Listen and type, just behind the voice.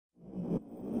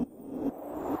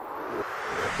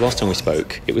Last time we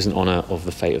spoke, it was in honour of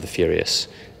The Fate of the Furious,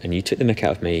 and you took the mick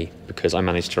out of me because I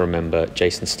managed to remember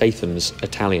Jason Statham's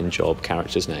Italian job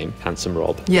character's name, Handsome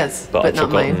Rob. Yes, but I'd not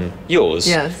forgotten mine. Yours.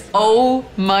 Yes. Oh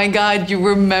my God, you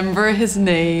remember his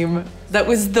name. That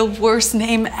was the worst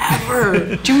name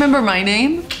ever. Do you remember my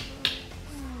name?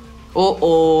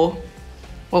 Uh-oh.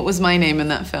 What was my name in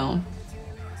that film?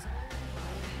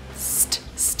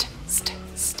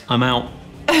 I'm out.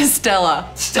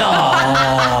 Stella.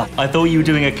 Stop! I thought you were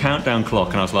doing a countdown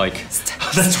clock, and I was like,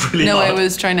 that's really No, hard. I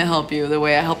was trying to help you the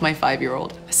way I help my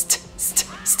 5-year-old.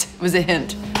 It was a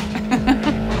hint. You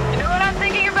know what I'm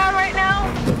thinking about right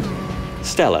now?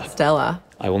 Stella. Stella.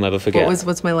 I will never forget.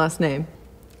 What's my last name?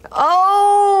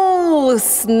 Oh,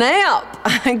 snap.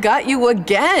 I got you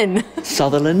again.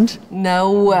 Sutherland?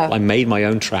 No. I made my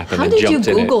own trap and How then did you jumped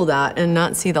in it. Google that and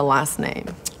not see the last name?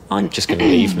 I'm just going to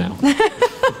leave now.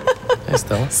 Hey,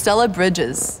 Stella. Stella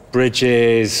Bridges.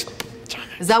 Bridges.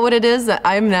 Is that what it is?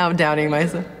 I'm now doubting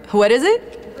myself. What is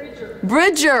it?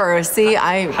 Bridger. See,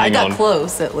 I got on.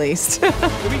 close at least. Here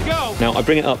we go. Now, I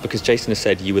bring it up because Jason has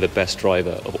said you were the best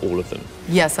driver of all of them.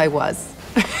 Yes, I was.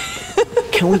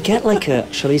 Can we get like a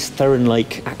Charlize Theron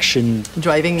like action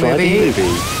Driving movie?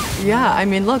 Yeah, I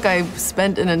mean, look, I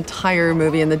spent an entire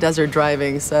movie in the desert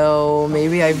driving, so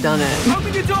maybe I've done it.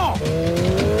 Open the door.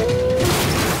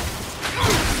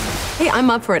 Hey,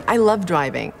 I'm up for it. I love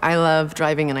driving.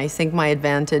 And I think my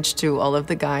advantage to all of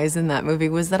the guys in that movie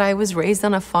was that I was raised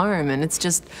on a farm, and it's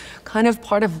just kind of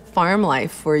part of farm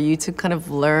life for you to kind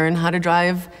of learn how to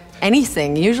drive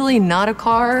anything, usually not a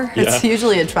car. Yeah. It's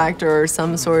usually a tractor or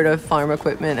some sort of farm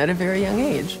equipment at a very young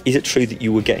age. Is it true that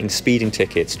you were getting speeding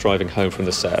tickets driving home from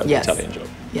the set of Yes. the Italian Job?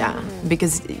 Yeah,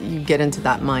 because you get into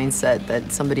that mindset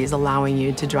that somebody is allowing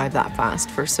you to drive that fast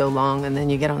for so long, and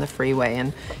then you get on the freeway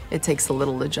and it takes a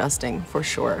little adjusting for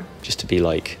sure. Just to be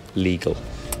like legal.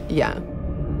 Yeah.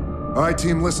 All right,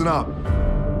 team, listen up.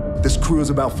 This crew is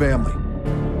about family,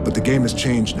 but the game has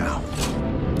changed now.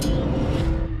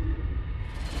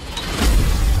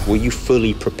 Were you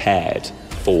fully prepared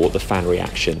for the fan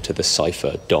reaction to the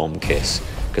Cypher Dom kiss?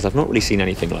 Because I've not really seen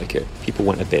anything like it. People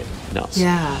went a bit nuts.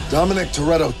 Yeah. Dominic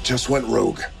Toretto just went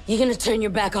rogue. You gonna turn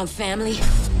your back on family?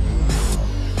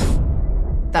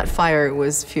 That fire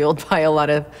was fueled by a lot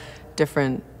of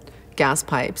different gas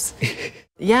pipes.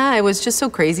 Yeah, it was just so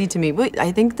crazy to me. But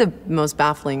I think the most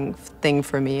baffling thing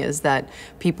for me is that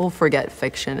people forget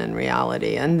fiction and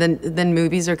reality. And then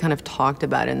movies are kind of talked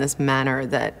about in this manner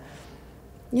that,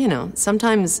 you know,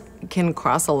 sometimes can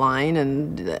cross a line,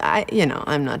 and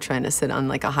I'm not trying to sit on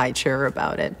like a high chair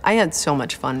about it. I had so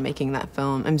much fun making that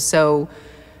film. I'm so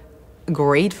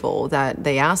grateful that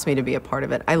they asked me to be a part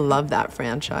of it. I love that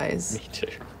franchise. Me too.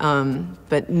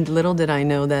 But little did I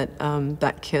know that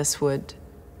that kiss would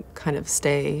kind of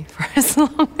stay for as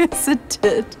long as it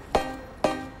did.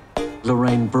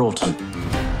 Lorraine Broughton,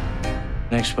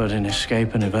 an expert in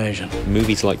escape and evasion.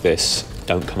 Movies like this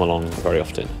don't come along very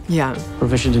often. Yeah.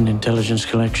 Proficient in intelligence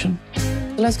collection.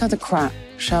 Let's cut the crap,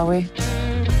 shall we?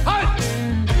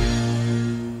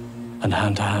 And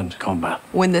hand-to-hand combat.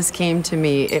 When this came to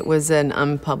me, it was an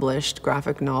unpublished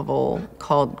graphic novel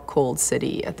called Cold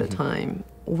City at the time.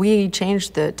 We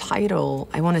changed the title,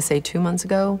 I want to say 2 months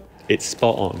ago. It's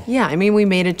spot on. Yeah, I mean, we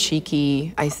made a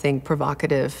cheeky, I think,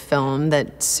 provocative film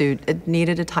that it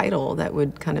needed a title that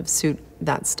would kind of suit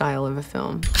that style of a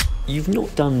film. You've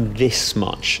not done this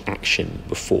much action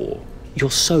before.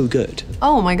 You're so good.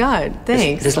 Oh my God,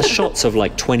 thanks. There's like shots of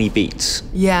like 20 beats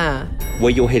Yeah.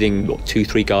 where you're hitting, what,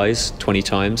 2-3 guys 20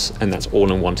 times, and that's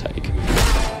all in one take.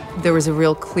 There was a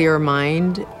real clear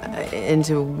mind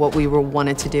into what we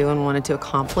wanted to do and wanted to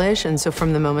accomplish. And so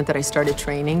from the moment that I started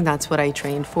training, that's what I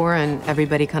trained for, and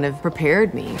everybody kind of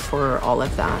prepared me for all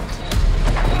of that.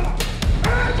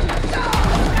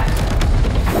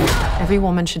 Every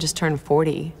woman should just turn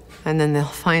 40, and then they'll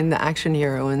find the action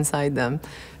hero inside them.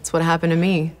 It's what happened to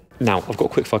me. Now, I've got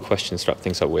quick 5 questions to wrap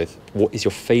things up with. What is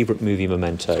your favorite movie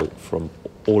memento from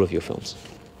all of your films?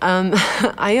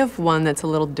 I have one that's a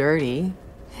little dirty.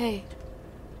 Hey,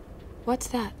 what's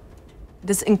that?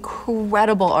 This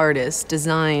incredible artist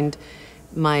designed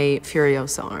my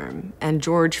Furiosa arm, and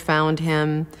George found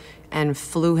him and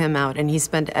flew him out, and he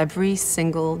spent every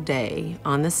single day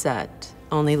on the set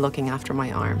only looking after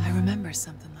my arm. I remember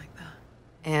something like that.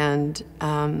 And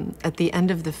at the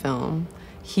end of the film,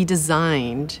 he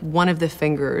designed one of the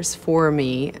fingers for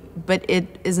me, but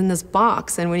it is in this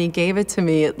box, and when he gave it to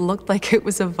me, it looked like it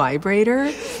was a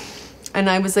vibrator. And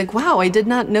I was like, wow, I did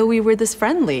not know we were this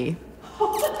friendly.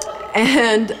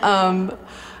 And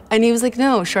he was like,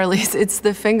 no, Charlize, it's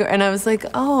the finger. And I was like,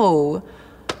 oh,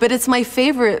 but it's my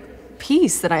favorite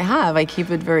piece that I have. I keep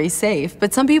it very safe.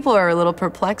 But some people are a little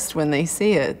perplexed when they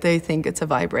see it. They think it's a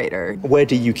vibrator. Where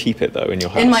do you keep it, though, in your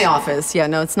house? In my office. Yeah,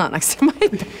 no, it's not next to my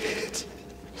bed.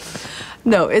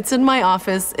 No, it's in my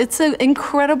office. It's an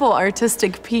incredible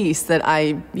artistic piece that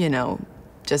I, you know,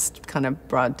 just kind of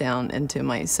brought down into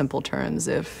my simple terms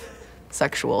of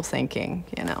sexual thinking,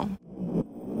 you know.